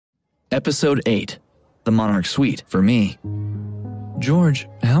Episode 8, The Monarch Suite for me. "George,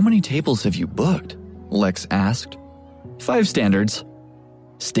 how many tables have you booked?" Lex asked. "5 standards."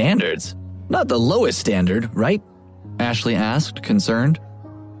 "Standards? Not the lowest standard, right?" Ashley asked, concerned.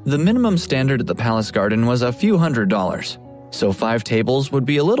 The minimum standard at the Palace Garden was a few $100s, so 5 tables would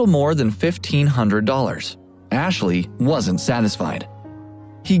be a little more than $1,500. Ashley wasn't satisfied.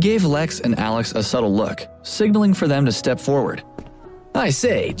 He gave Lex and Alex a subtle look, signaling for them to step forward. "I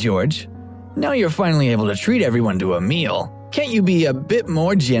say, George, now you're finally able to treat everyone to a meal. Can't you be a bit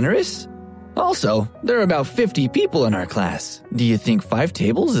more generous? Also, there are about 50 people in our class. Do you think 5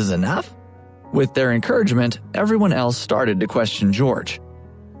 tables is enough?" With their encouragement, everyone else started to question George.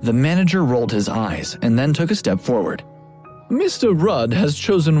 The manager rolled his eyes and then took a step forward. "Mr. Rudd has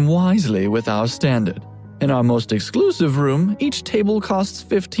chosen wisely with our standard. In our most exclusive room, each table costs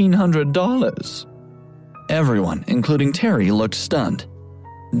 $1,500. Everyone, including Terry, looked stunned.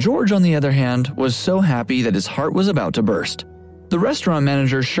 George, on the other hand, was so happy that his heart was about to burst. The restaurant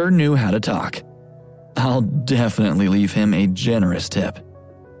manager sure knew how to talk. "I'll definitely leave him a generous tip."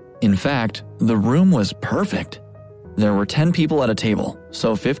 In fact, the room was perfect. There were 10 people at a table,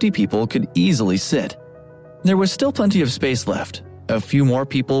 so 50 people could easily sit. There was still plenty of space left. A few more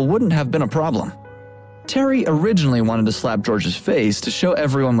people wouldn't have been a problem. Terry originally wanted to slap George's face to show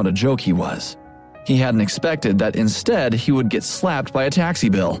everyone what a joke he was. He hadn't expected that instead he would get slapped by a taxi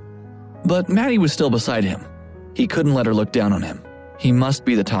bill. But Maddie was still beside him. He couldn't let her look down on him. He must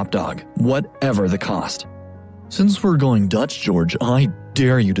be the top dog, whatever the cost. "Since we're going Dutch, George, I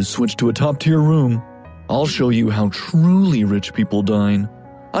dare you to switch to a top-tier room. I'll show you how truly rich people dine.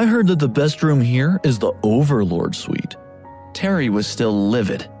 I heard that the best room here is the Overlord Suite." Terry was still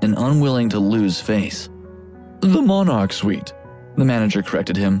livid and unwilling to lose face. "The Monarch Suite," the manager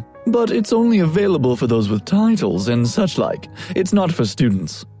corrected him. "But it's only available for those with titles and such like. It's not for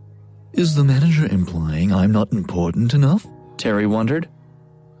students." "Is the manager implying I'm not important enough?" Terry wondered.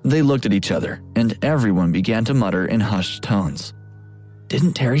 They looked at each other, and everyone began to mutter in hushed tones.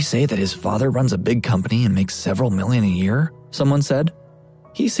 "Didn't Terry say that his father runs a big company and makes several million a year?" someone said.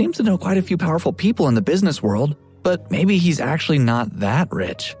 "He seems to know quite a few powerful people in the business world, but maybe he's actually not that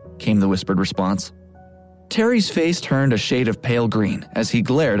rich," came the whispered response. Terry's face turned a shade of pale green as he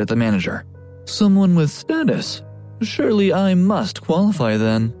glared at the manager. "Someone with status. Surely I must qualify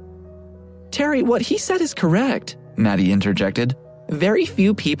then." "Terry, what he said is correct," Maddie interjected. "Very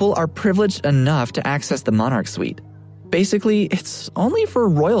few people are privileged enough to access the Monarch Suite. Basically, it's only for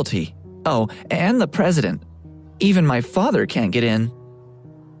royalty. Oh, and the president. Even my father can't get in."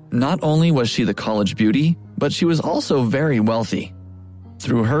 Not only was she the college beauty, but she was also very wealthy.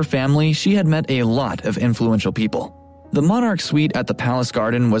 Through her family, she had met a lot of influential people. The Monarch Suite at the Palace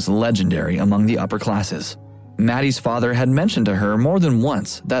Garden was legendary among the upper classes. Maddie's father had mentioned to her more than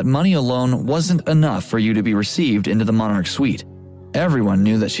once that money alone wasn't enough for you to be received into the Monarch Suite. Everyone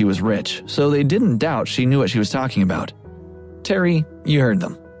knew that she was rich, so they didn't doubt she knew what she was talking about. "Terry, you heard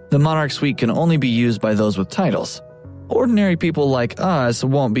them. The Monarch Suite can only be used by those with titles. Ordinary people like us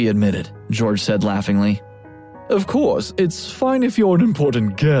won't be admitted," George said laughingly. "Of course, it's fine if you're an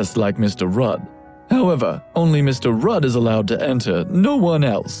important guest like Mr. Rudd. However, only Mr. Rudd is allowed to enter, no one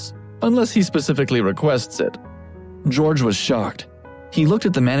else, unless he specifically requests it." George was shocked. He looked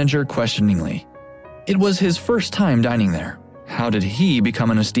at the manager questioningly. It was his first time dining there. How did he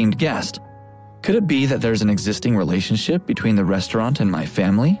become an esteemed guest? Could it be that there's an existing relationship between the restaurant and my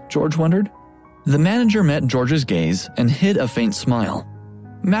family? George wondered. The manager met George's gaze and hid a faint smile.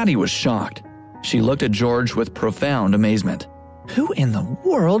 Maddie was shocked. She looked at George with profound amazement. Who in the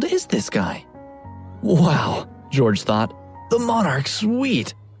world is this guy? Wow, George thought. The Monarch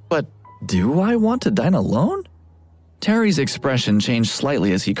Suite. But do I want to dine alone? Terry's expression changed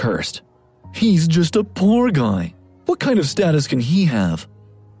slightly as he cursed. He's just a poor guy. What kind of status can he have?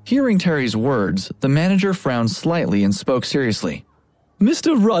 Hearing Terry's words, the manager frowned slightly and spoke seriously.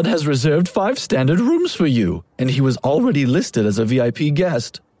 Mr. Rudd has reserved 5 standard rooms for you, and he was already listed as a VIP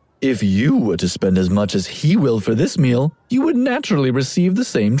guest. If you were to spend as much as he will for this meal, you would naturally receive the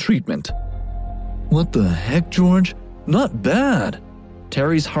same treatment. What the heck, George? Not bad.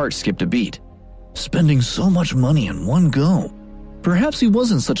 Terry's heart skipped a beat. Spending so much money in one go. Perhaps he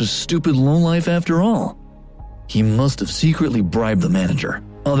wasn't such a stupid lowlife after all. He must have secretly bribed the manager.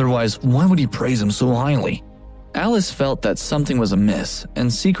 Otherwise, why would he praise him so highly? Alice felt that something was amiss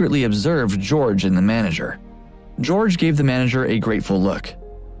and secretly observed George and the manager. George gave the manager a grateful look.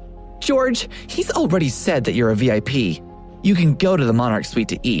 George, he's already said that you're a VIP. You can go to the Monarch Suite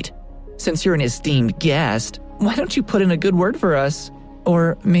to eat. Since you're an esteemed guest, why don't you put in a good word for us?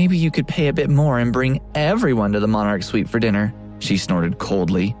 Or maybe you could pay a bit more and bring everyone to the Monarch Suite for dinner, she snorted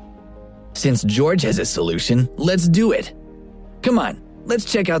coldly. Since George has a solution, let's do it. Come on, let's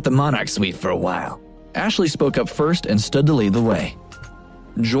check out the Monarch Suite for a while. Ashley spoke up first and stood to lead the way.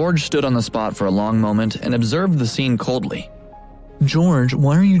 George stood on the spot for a long moment and observed the scene coldly. George,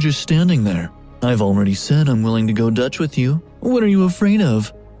 why are you just standing there? I've already said I'm willing to go Dutch with you. What are you afraid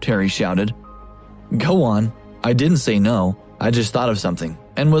of? Terry shouted. Go on. I didn't say no. I just thought of something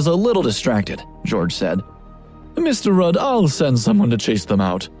and was a little distracted, George said. Mr. Rudd, I'll send someone to chase them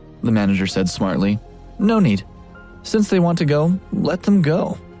out, the manager said smartly. No need. Since they want to go, let them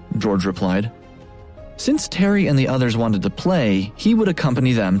go, George replied. Since Terry and the others wanted to play, he would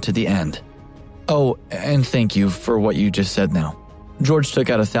accompany them to the end. Oh, and thank you for what you just said now. George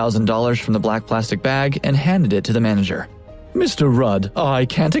took out $1,000 from the black plastic bag and handed it to the manager. Mr. Rudd, I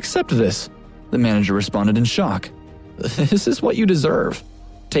can't accept this, the manager responded in shock. This is what you deserve.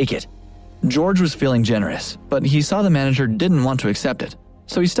 Take it. George was feeling generous, but he saw the manager didn't want to accept it,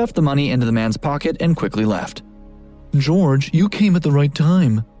 so he stuffed the money into the man's pocket and quickly left. George, you came at the right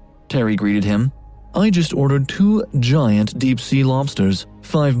time, Terry greeted him. I just ordered 2 giant deep-sea lobsters,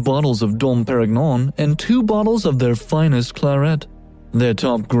 5 bottles of Dom Perignon, and 2 bottles of their finest claret. They're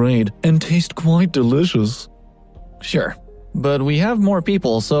top grade and taste quite delicious. Sure, but we have more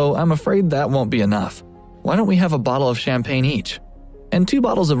people, so I'm afraid that won't be enough. Why don't we have a bottle of champagne each? And 2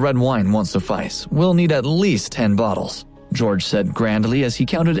 bottles of red wine won't suffice. We'll need at least 10 bottles, George said grandly as he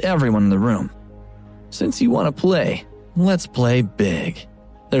counted everyone in the room. Since you want to play, let's play big.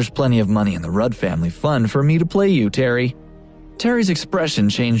 There's plenty of money in the Rudd family fund for me to play you, Terry. Terry's expression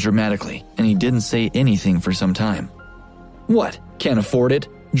changed dramatically, and he didn't say anything for some time. What, can't afford it?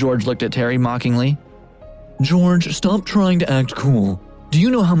 George looked at Terry mockingly. George, stop trying to act cool. Do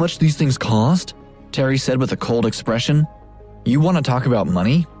you know how much these things cost? Terry said with a cold expression. You want to talk about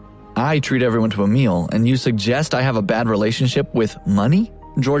money? I treat everyone to a meal, and you suggest I have a bad relationship with money?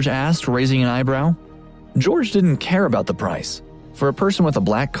 George asked, raising an eyebrow. George didn't care about the price. For a person with a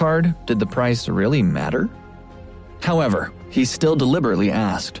black card, did the price really matter? However, he still deliberately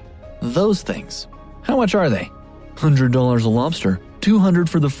asked, those things, how much are they? $100 a lobster, $200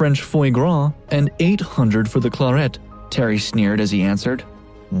 for the French foie gras, and $800 for the claret, Terry sneered as he answered.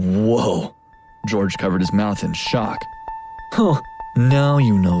 Whoa, George covered his mouth in shock. Huh, now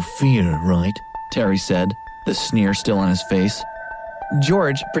you know fear, right? Terry said, the sneer still on his face.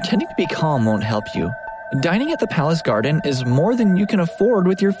 George, pretending to be calm won't help you. Dining at the Palace Garden is more than you can afford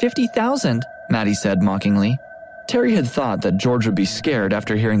with your $50,000, Maddie said mockingly. Terry had thought that George would be scared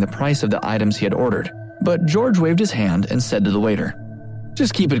after hearing the price of the items he had ordered, but George waved his hand and said to the waiter,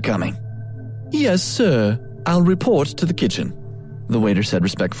 Just keep it coming. Yes, sir. I'll report to the kitchen, the waiter said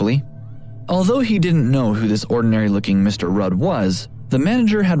respectfully. Although he didn't know who this ordinary-looking Mr. Rudd was, the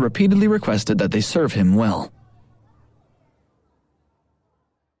manager had repeatedly requested that they serve him well.